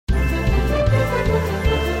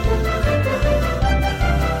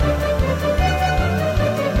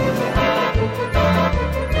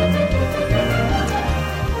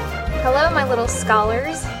my little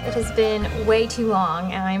scholars. It has been way too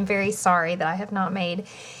long, and I'm very sorry that I have not made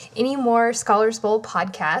any more Scholars Bowl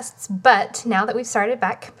podcasts. But now that we've started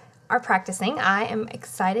back our practicing, I am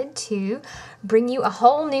excited to bring you a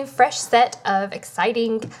whole new fresh set of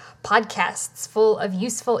exciting podcasts full of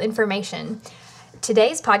useful information.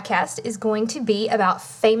 Today's podcast is going to be about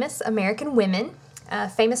famous American women.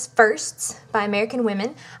 Famous firsts by American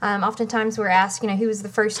women. Oftentimes we're asked, who was the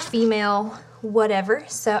first female whatever.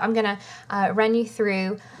 So I'm going to run you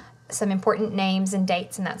through some important names and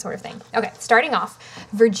dates and that sort of thing. Okay, starting off,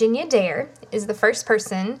 Virginia Dare is the first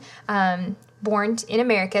person born in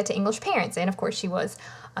America to English parents. And of course she was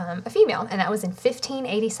a female, and that was in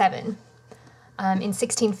 1587. In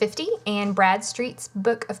 1650, Anne Bradstreet's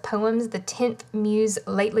book of poems, The 10th Muse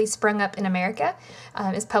Lately Sprung Up in America,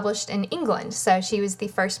 is published in England. So she was the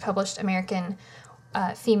first published American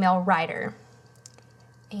female writer.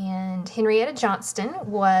 And Henrietta Johnston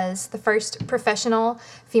was the first professional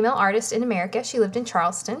female artist in America. She lived in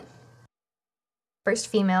Charleston. First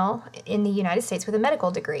female in the United States with a medical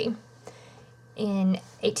degree. In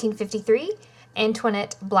 1853,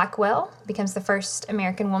 Antoinette Blackwell becomes the first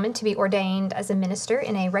American woman to be ordained as a minister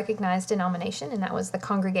in a recognized denomination, and that was the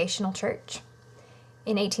Congregational Church.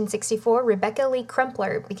 In 1864, Rebecca Lee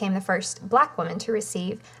Crumpler became the first Black woman to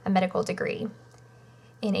receive a medical degree.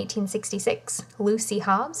 In 1866, Lucy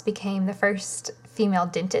Hobbs became the first female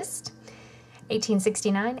dentist.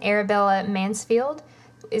 1869, Arabella Mansfield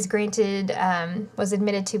was admitted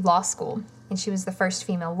to law school, and she was the first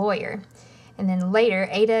female lawyer. And then later,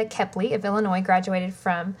 Ada Kepley of Illinois graduated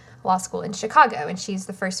from law school in Chicago, and she's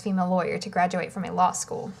the first female lawyer to graduate from a law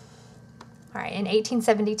school. All right, in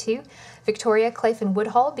 1872, Victoria Clayton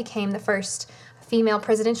Woodhull became the first female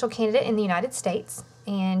presidential candidate in the United States,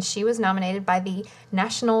 and she was nominated by the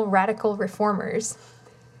National Radical Reformers.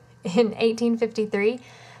 In 1853,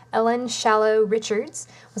 Ellen Shallow Richards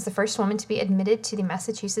was the first woman to be admitted to the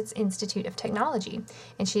Massachusetts Institute of Technology,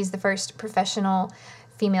 and she's the first professional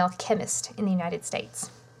female chemist in the United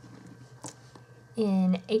States.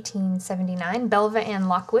 In 1879, Belva Ann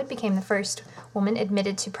Lockwood became the first woman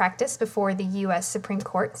admitted to practice before the U.S. Supreme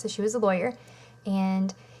Court, so she was a lawyer.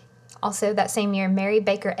 And also that same year, Mary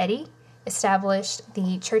Baker Eddy established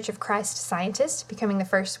the Church of Christ Scientist, becoming the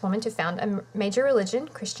first woman to found a major religion,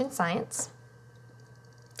 Christian Science.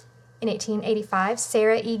 In 1885,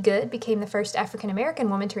 Sarah E. Good became the first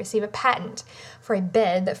African-American woman to receive a patent for a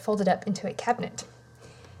bed that folded up into a cabinet.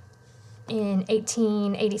 In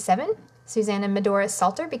 1887, Susanna Medora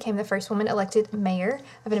Salter became the first woman elected mayor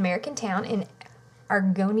of an American town in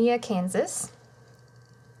Argonia, Kansas.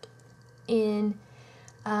 In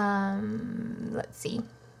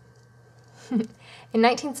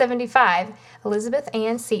 1975, Elizabeth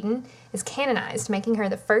Ann Seton is canonized, making her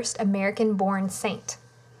the first American-born saint.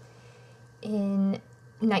 In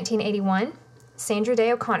 1981, Sandra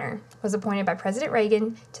Day O'Connor was appointed by President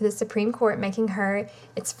Reagan to the Supreme Court, making her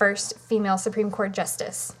its first female Supreme Court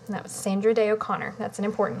justice. And that was Sandra Day O'Connor. That's an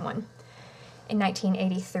important one. In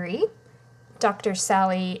 1983, Dr.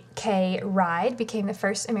 Sally K. Ride became the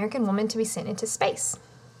first American woman to be sent into space.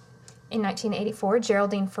 In 1984,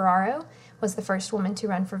 Geraldine Ferraro was the first woman to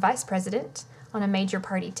run for vice president on a major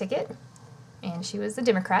party ticket, and she was a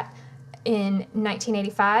Democrat. In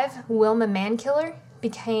 1985, Wilma Mankiller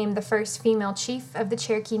became the first female chief of the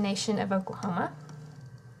Cherokee Nation of Oklahoma.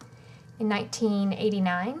 In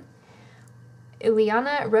 1989,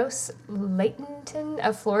 Ileana Rose Layton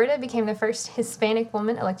of Florida became the first Hispanic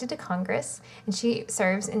woman elected to Congress, and she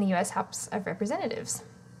serves in the U.S. House of Representatives.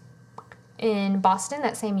 In Boston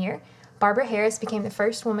that same year, Barbara Harris became the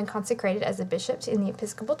first woman consecrated as a bishop in the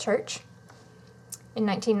Episcopal Church. In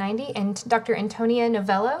 1990, and Dr. Antonia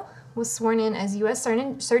Novello was sworn in as U.S.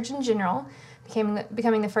 Surgeon General,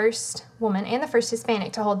 becoming the first woman and the first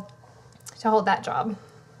Hispanic to hold that job.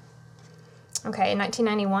 Okay, in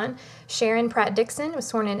 1991, Sharon Pratt Dixon was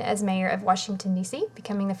sworn in as mayor of Washington, D.C.,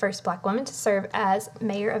 becoming the first Black woman to serve as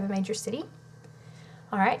mayor of a major city.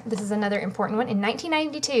 All right, this is another important one. In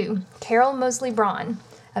 1992, Carol Moseley Braun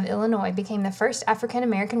of Illinois became the first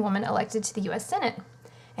African-American woman elected to the U.S. Senate,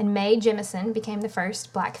 and Mae Jemison became the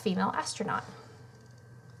first Black female astronaut.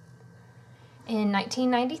 In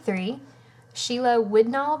 1993, Sheila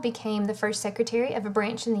Widnall became the first secretary of a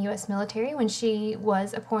branch in the U.S. military when she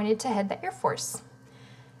was appointed to head the Air Force.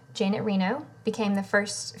 Janet Reno became the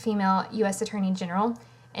first female U.S. Attorney General,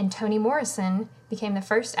 and Toni Morrison became the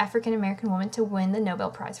first African-American woman to win the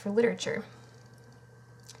Nobel Prize for Literature.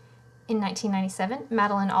 In 1997,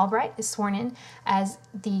 Madeleine Albright is sworn in as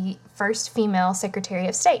the first female Secretary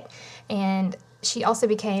of State, and she also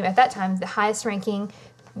became, at that time, the highest-ranking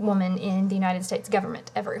woman in the United States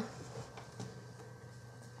government ever.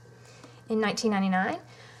 In 1999,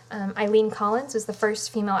 Eileen Collins was the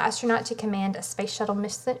first female astronaut to command a space shuttle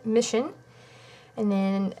mission. And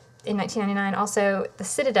then in 1999, also, the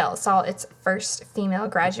Citadel saw its first female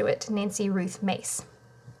graduate, Nancy Ruth Mace.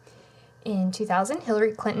 In 2000,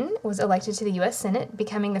 Hillary Clinton was elected to the U.S. Senate,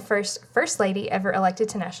 becoming the First Lady ever elected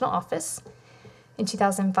to national office. In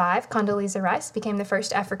 2005, Condoleezza Rice became the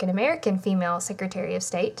first African-American female Secretary of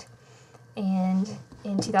State. And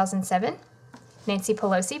in 2007, Nancy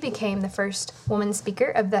Pelosi became the first woman Speaker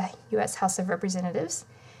of the U.S. House of Representatives.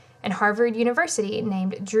 And Harvard University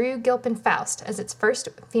named Drew Gilpin Faust as its first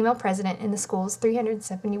female president in the school's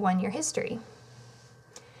 371-year history.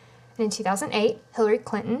 And in 2008, Hillary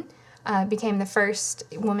Clinton became the first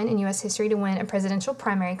woman in U.S. history to win a presidential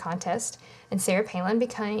primary contest, and Sarah Palin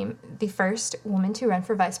became the first woman to run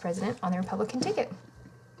for vice president on the Republican ticket.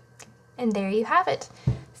 And there you have it.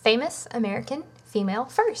 Famous American female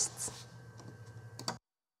firsts.